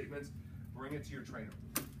investment statements, bring it to your trainer.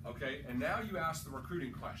 Okay, and now you ask the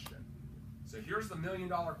recruiting question. So here's the $1 million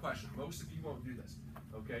question. Most of you won't do this.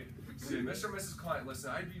 Okay, so Mr. and Mrs. Client,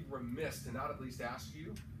 listen, I'd be remiss to not at least ask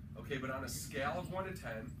you, okay, but on a scale of 1 to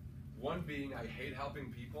 10, 1 being I hate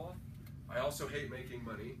helping people, I also hate making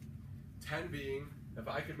money, 10 being if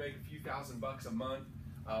I could make a few $1,000 a month,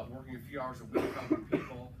 working a few hours a week helping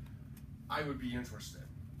people, I would be interested.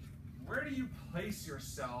 Where do you place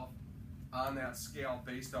yourself on that scale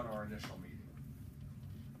based on our initial meeting?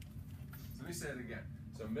 So let me say it again.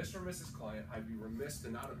 So Mr. and Mrs. Client, I'd be remiss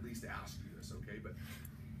to not at least ask you this, okay? But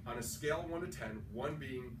on a scale of 1 to 10, 1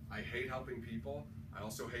 being I hate helping people, I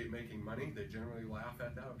also hate making money. They generally laugh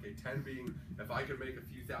at that. Okay, 10 being if I could make a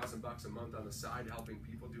few $1,000 a month on the side helping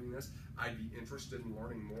people doing this, I'd be interested in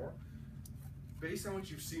learning more. Based on what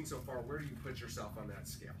you've seen so far, where do you put yourself on that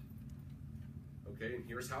scale? Okay, and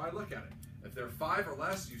here's how I look at it. If they're 5 or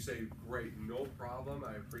less, you say, great, no problem,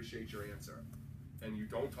 I appreciate your answer. And you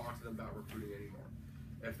don't talk to them about recruiting anymore.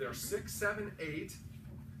 If they're 6, 7, 8,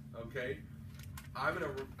 okay, I'm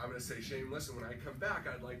gonna say, Shane, listen, when I come back,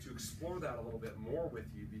 I'd like to explore that a little bit more with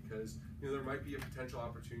you, because there might be a potential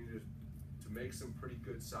opportunity to make some pretty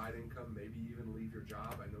good side income, maybe even leave your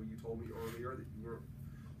job. I know you told me earlier that you were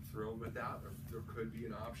thrilled with that, or there could be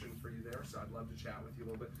an option for you there, so I'd love to chat with you a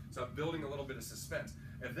little bit. So I'm building a little bit of suspense.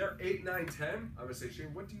 If they're 8, 9, 10, I'm gonna say,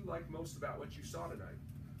 Shane, what do you like most about what you saw tonight?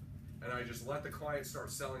 And I just let the client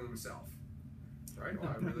start selling themselves. Right? Oh,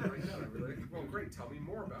 I really like that. I really like, well, great. Tell me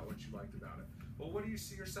more about what you liked about it. Well, what do you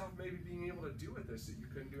see yourself maybe being able to do with this that you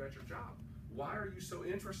couldn't do at your job? Why are you so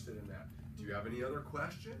interested in that? Do you have any other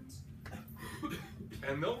questions?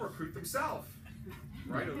 And they'll recruit themselves.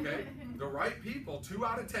 Right? Okay? The right people, 2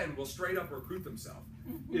 out of 10, will straight up recruit themselves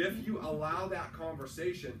if you allow that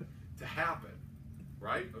conversation to happen.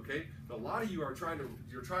 Right? Okay? A lot of you are trying to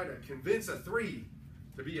convince a 3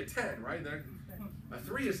 to be a 10, right? A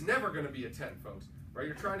 3 is never going to be a 10, folks. Right?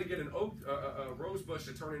 You're trying to get a rose bush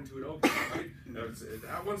to turn into an oak, right?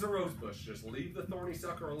 That one's a rose bush. Just leave the thorny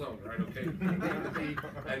sucker alone, right? Okay?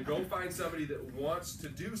 And go find somebody that wants to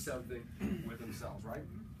do something with themselves, right?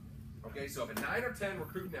 Okay, so if a 9 or 10,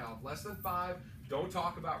 recruit now. If less than 5, don't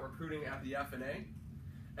talk about recruiting at the F&A,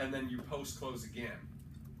 and then you post-close again.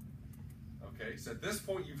 Okay, so at this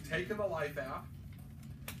point, you've taken the Life app.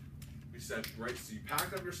 We said, great, so you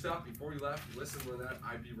packed up your stuff before you left. You listened to that.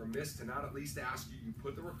 I'd be remiss to not at least ask you. You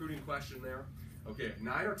put the recruiting question there. Okay, if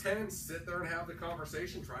 9 or 10, sit there and have the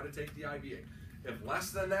conversation. Try to take the IBA. If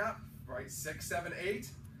less than that, right, 6, 7, 8,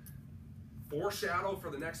 foreshadow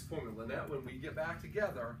for the next appointment. Lynette, when we get back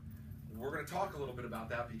together, we're going to talk a little bit about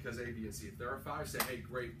that because A, B, and C. If there are 5, say, hey,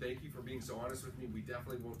 great, thank you for being so honest with me. We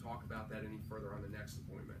definitely won't talk about that any further on the next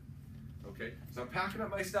appointment. Okay, so I'm packing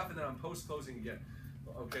up my stuff and then I'm post-closing again.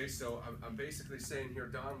 Okay, so I'm basically saying here,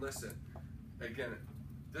 Don, listen, again,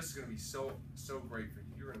 this is going to be so great for you.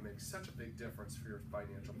 You're going to make such a big difference for your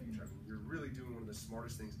financial future. I mean, you're really doing one of the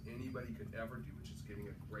smartest things anybody could ever do, which is getting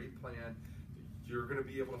a great plan that you're going to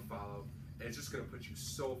be able to follow. And it's just going to put you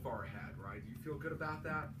so far ahead, right? Do you feel good about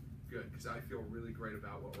that? Good, because I feel really great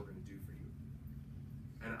about what we're going to do for you.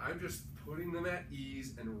 And I'm just putting them at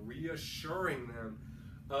ease and reassuring them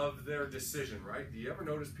of their decision, right? Do you ever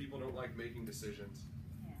notice people don't like making decisions?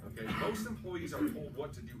 Okay, most employees are told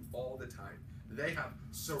what to do all the time. They have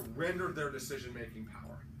surrendered their decision-making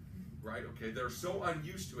power, right? Okay, they're so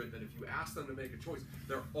unused to it that if you ask them to make a choice,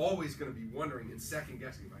 they're always going to be wondering and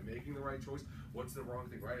second-guessing, am I making the right choice? What's the wrong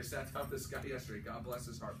thing, right? I sat down with this guy yesterday, God bless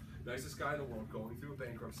his heart, nicest guy in the world, going through a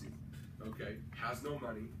bankruptcy, okay, has no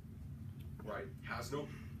money, right? Has no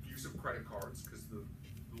use of credit cards because the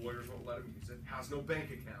lawyers won't let him use it, has no bank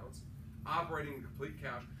accounts, operating in complete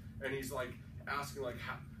cash, and he's like asking like,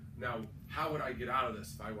 how would I get out of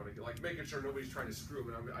this if I want to get, like, making sure nobody's trying to screw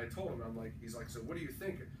him. And I told him, I'm like, he's like, so what do you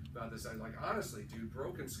think about this? I'm like, honestly, dude,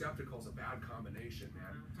 broken skeptical is a bad combination,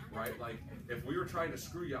 man, right? Like, if we were trying to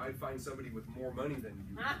screw you, I'd find somebody with more money than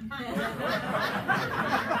you. Like,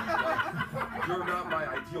 you're not my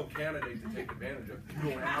ideal candidate to take advantage of.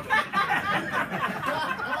 You don't have it.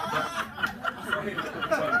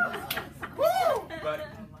 But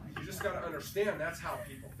you just got to understand that's how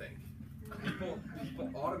people think. People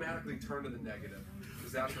automatically turn to the negative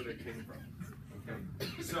because that's where they came from. Okay,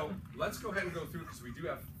 so let's go ahead and go through because we do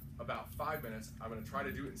have about 5 minutes. I'm going to try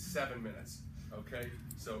to do it in 7 minutes. Okay,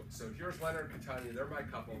 so here's Leonard and Catania. They're my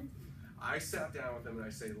couple. I sat down with them and I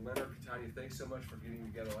say, Leonard, Catania, thanks so much for getting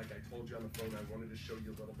together. Like I told you on the phone, I wanted to show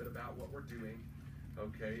you a little bit about what we're doing.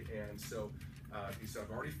 Okay, and so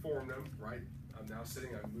I've already formed them, right? I'm now sitting,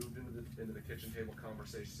 I've moved into the kitchen table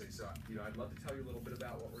conversation. So, I'd love to tell you a little bit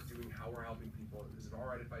about what we're doing, how we're helping people. Is it all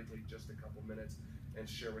right if I take just a couple minutes and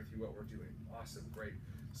share with you what we're doing? Awesome, great.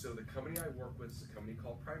 So the company I work with is a company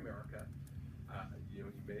called Primerica. You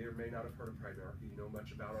may or may not have heard of Primerica. You know much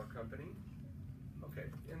about our company? Okay,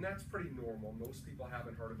 and that's pretty normal. Most people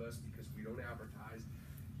haven't heard of us because we don't advertise.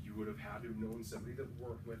 You would have had to have known somebody that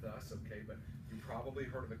worked with us, okay, but you probably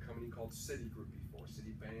heard of a company called Citigroup before,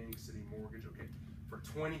 Citibank, Citi Mortgage, okay. For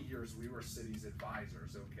 20 years, we were Citi's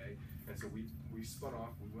advisors, okay, and so we spun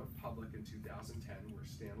off, we went public in 2010, we're a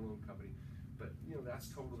standalone company, but that's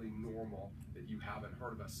totally normal that you haven't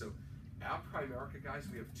heard of us. So at Primerica, guys,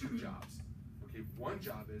 we have 2 jobs, okay. One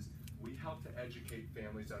job is we help to educate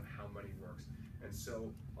families on how money works. And so,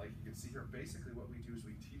 like you can see here, basically what we do is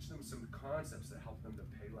we teach them some concepts that help them to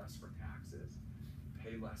pay less for taxes,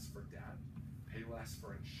 pay less for debt, pay less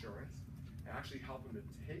for insurance, and actually help them to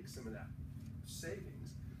take some of that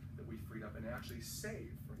savings that we freed up and actually save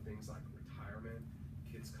for things like retirement,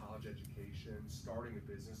 kids' college education, starting a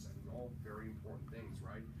business. I mean, all very important things,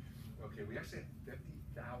 right? Okay, we actually have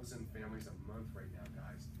 50,000 families a month right now,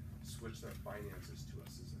 guys, switch their finances to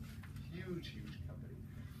us. It's a huge, huge company.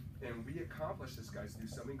 And we accomplish this, guys, through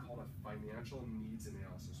something called a financial needs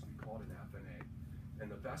analysis. We call it an FNA. And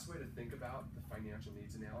the best way to think about the financial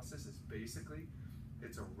needs analysis is basically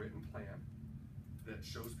it's a written plan that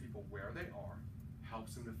shows people where they are,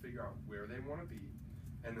 helps them to figure out where they want to be,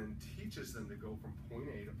 and then teaches them to go from point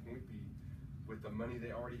A to point B with the money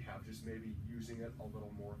they already have, just maybe using it a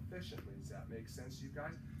little more efficiently. Does that make sense to you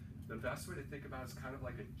guys? The best way to think about it is kind of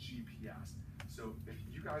like a GPS. So if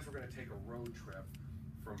you guys were going to take a road trip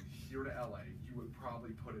from here to LA, you would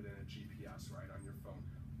probably put it in a GPS, right, on your phone.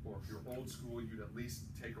 Or if you're old school, you'd at least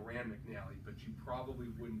take a Rand McNally, but you probably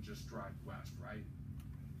wouldn't just drive west, right?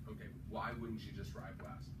 Okay, why wouldn't you just drive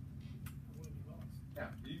west? I wouldn't be lost.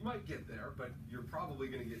 Yeah, you might get there, but you're probably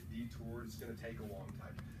going to get detoured. It's going to take a long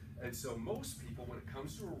time. And so most people, when it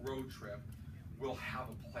comes to a road trip, will have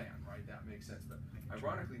a plan, right? That makes sense. But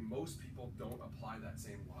ironically, most people don't apply that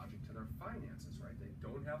same logic to their finances, right? They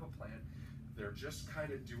don't have a plan. They're just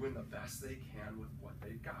kind of doing the best they can with what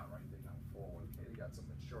they've got, right? They got a 401k, they got some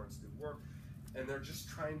insurance through work, and they're just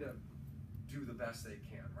trying to do the best they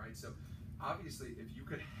can, right? So obviously, if you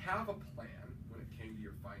could have a plan when it came to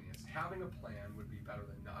your finance, having a plan would be better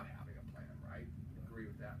than not having a plan, right? Agree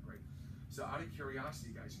with that? Great. So out of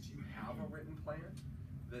curiosity, guys, do you have a written plan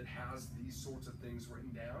that has these sorts of things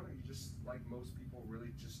written down, or are you just, like most people,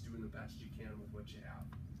 really just doing the best you can with what you have?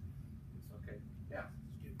 Okay, yeah.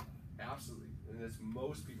 Absolutely, and that's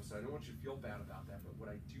most people, so I don't want you to feel bad about that, but what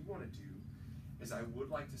I do want to do is I would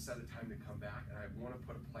like to set a time to come back, and I want to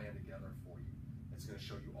put a plan together for you. It's going to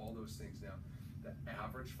show you all those things. Now, the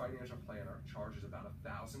average financial planner charges about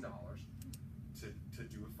 $1,000 to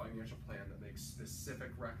do a financial plan that makes specific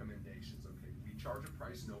recommendations, okay? We charge a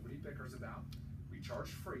price nobody bickers about. We charge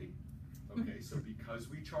free, okay? So because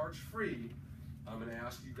we charge free, I'm going to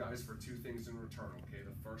ask you guys for two things in return, okay?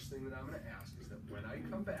 The first thing that I'm going to ask is that when I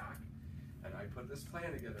come back and I put this plan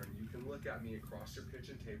together, and you can look at me across your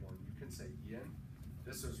kitchen table and you can say, Ian,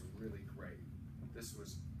 this was really great. This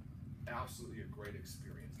was absolutely a great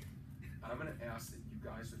experience. I'm going to ask that you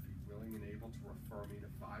guys would be willing and able to refer me to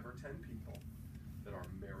 5 or 10 people that are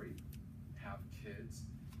married, have kids,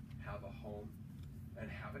 have a home, and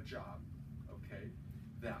have a job, okay,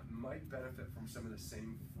 that might benefit from some of the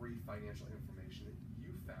same free financial information that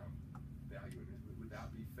you found value in. Would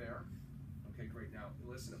that be fair? Okay, great. Now,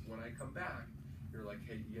 listen, if when I come back, you're like,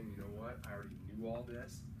 hey, Ian, you know what? I already knew all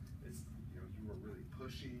this. It's, you know, you were really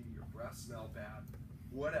pushy, your breath smelled bad,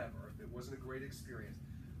 whatever. If it wasn't a great experience,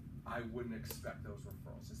 I wouldn't expect those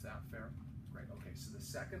referrals. Is that fair? Great. Okay, so the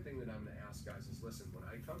second thing that I'm going to ask guys is, listen, when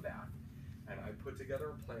I come back and I put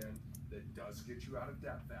together a plan that does get you out of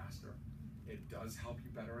debt faster, it does help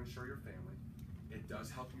you better insure your family, it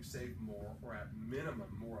does help you save more, or at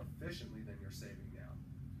minimum more efficiently than you're saving now,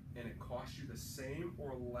 and it costs you the same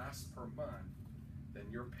or less per month than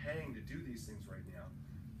you're paying to do these things right now,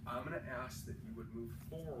 I'm going to ask that you would move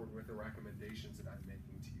forward with the recommendations that I'm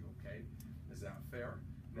making to you, okay? Is that fair?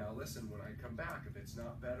 Now listen, when I come back, if it's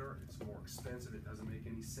not better, it's more expensive, it doesn't make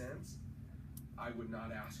any sense, I would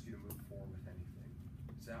not ask you to move forward with anything.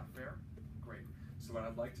 Is that fair? Great. So what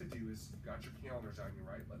I'd like to do is, you've got your calendars on you,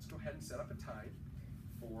 right? Let's go ahead and set up a time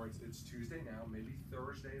for, it's Tuesday now, maybe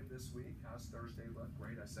Thursday of this week. How's Thursday look?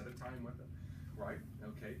 Great, I set a time with them, right?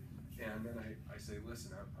 Okay, and then I say,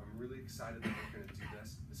 listen, I'm really excited that we're gonna do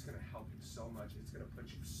this. It's gonna help you so much. It's gonna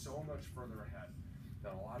put you so much further ahead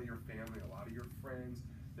than a lot of your family, a lot of your friends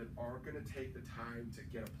that aren't gonna take the time to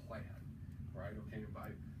get a plan, right? Okay, and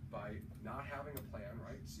by not having a plan,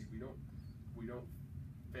 right? See, we don't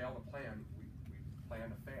fail to plan, we plan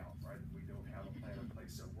to fail, right? We don't have a plan in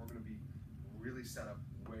place, so we're gonna be really set up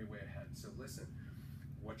way ahead. So listen,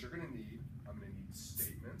 what you're gonna need, I'm gonna need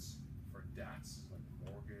statements for debts, like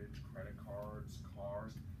mortgage, credit cards,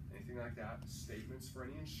 cars, anything like that. Statements for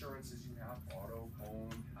any insurances you have, auto,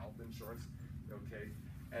 home, health insurance, okay?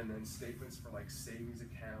 And then statements for like savings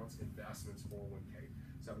accounts, investments, 401k.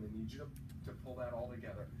 So I'm gonna need you to pull that all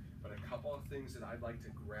together. But a couple of things that I'd like to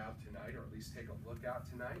grab tonight, or at least take a look at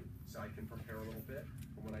tonight, so I can prepare a little bit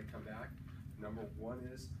for when I come back. Number one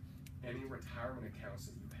is any retirement accounts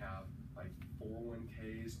that you have, like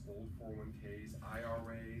 401ks, old 401ks,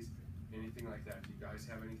 IRAs, anything like that. Do you guys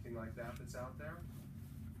have anything like that that's out there?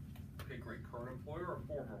 Okay, great. Current employer or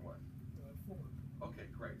former one? Former. Okay,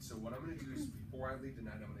 great. So what I'm gonna do is, before I leave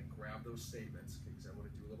tonight, I'm gonna grab those statements, because I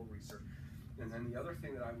wanna do a little research. And then the other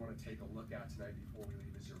thing that I want to take a look at tonight before we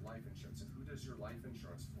leave is your life insurance. And who does your life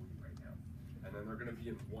insurance for you right now? And then they're going to be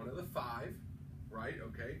in one of the 5, right?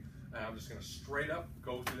 Okay. And I'm just going to straight up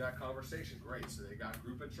go through that conversation. Great. So they got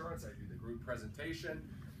group insurance. I do the group presentation.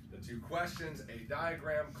 The 2 questions, a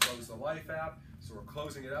diagram, close the life app. So we're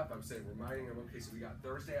closing it up. I'm saying, reminding them, okay, so we got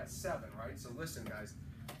Thursday at 7, right? So listen, guys,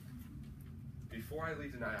 before I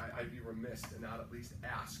leave tonight, I'd be remiss to not at least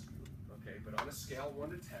ask you, okay, but on a scale 1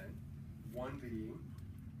 to 10, 1 being,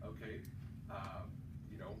 okay,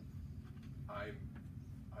 you know, I'm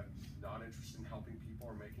not interested in helping people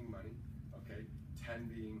or making money, okay, 10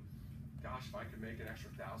 being, gosh, if I could make an extra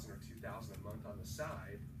 1,000 or 2,000 a month on the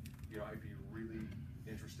side, you know, I'd be really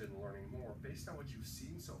interested in learning more. Based on what you've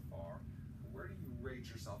seen so far, where do you rate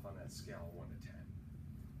yourself on that scale of 1 to 10?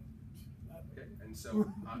 Okay, and so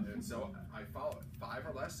I follow it. 5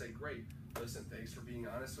 or less, say great. Listen, thanks for being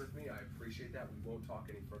honest with me. I appreciate that. We won't talk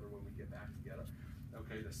any further when we get back together.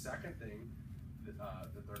 Okay, the second thing that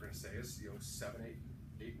they're going to say is, you know, 7,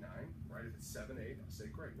 8, 9, right? If it's 7, 8, I'll say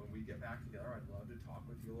great. When we get back together, I'd love to talk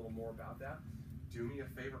with you a little more about that. Do me a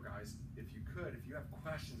favor, guys. If you could, if you have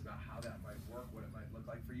questions about how that might work, what it might look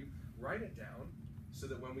like for you, write it down so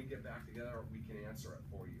that when we get back together, we can answer it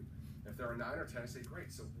for you. If there are 9 or 10, I say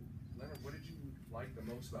great. So, Leonard, what did you like the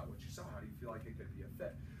most about what you saw? How do you feel like it could be a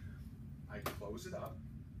fit? I close it up,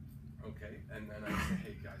 okay, and then I say,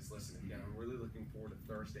 hey guys, listen, again, I'm really looking forward to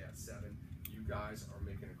Thursday at 7. You guys are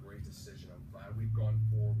making a great decision. I'm glad we've gone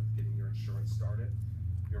forward with getting your insurance started.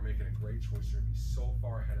 You're making a great choice. You're gonna be so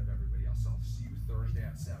far ahead of everybody else. I'll see you Thursday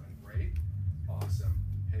at 7. Great? Awesome.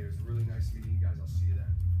 Hey, it was really nice meeting you guys. I'll see you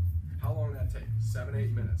then. How long did that take? 7,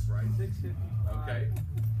 8 minutes, right? 6:50. Okay.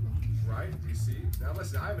 Right? Do you see? Now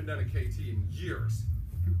listen, I haven't done a KT in years.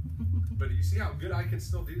 But do you see how good I can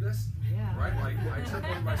still do this? Yeah. Right? Like I trip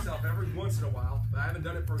over myself every once in a while, but I haven't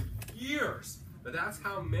done it for years. But that's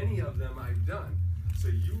how many of them I've done. So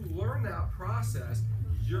you learn that process,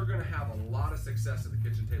 you're gonna have a lot of success at the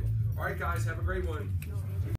kitchen table. All right, guys, have a great one.